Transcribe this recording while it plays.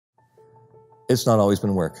It's not always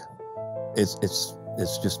been work. It's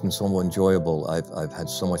just been so enjoyable. I've had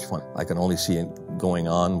so much fun. I can only see it going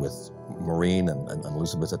on with Maureen and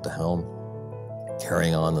Elizabeth at the helm,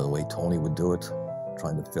 carrying on the way Tony would do it,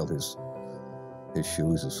 trying to fill his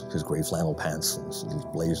shoes, his gray flannel pants, and his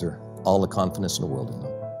blazer. All the confidence in the world in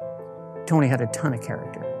them. Tony had a ton of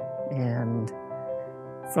character, and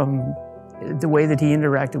from the way that he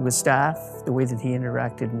interacted with staff, the way that he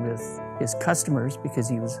interacted with his customers, because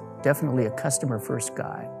he was definitely a customer-first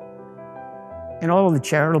guy, and all of the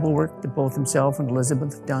charitable work that both himself and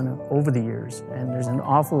Elizabeth have done over the years. And there's an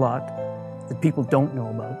awful lot that people don't know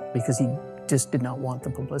about because he just did not want the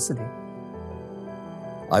publicity.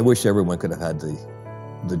 I wish everyone could have had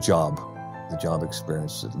the job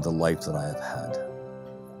experience, the life that I have had.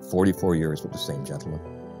 44 years with the same gentleman.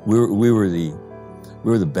 We were the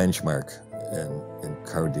benchmark in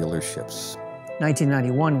car dealerships.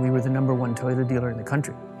 1991, we were the #1 Toyota dealer in the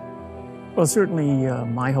country. Well, certainly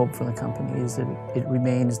my hope for the company is that it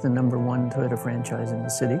remains the #1 Toyota franchise in the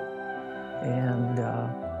city, and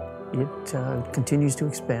it continues to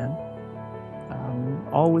expand.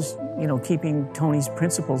 Always, keeping Tony's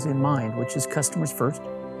principles in mind, which is customers first,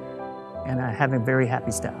 and having very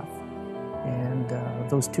happy staff. And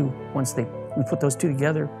those two, once we put those two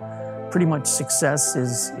together, pretty much success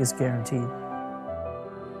is guaranteed.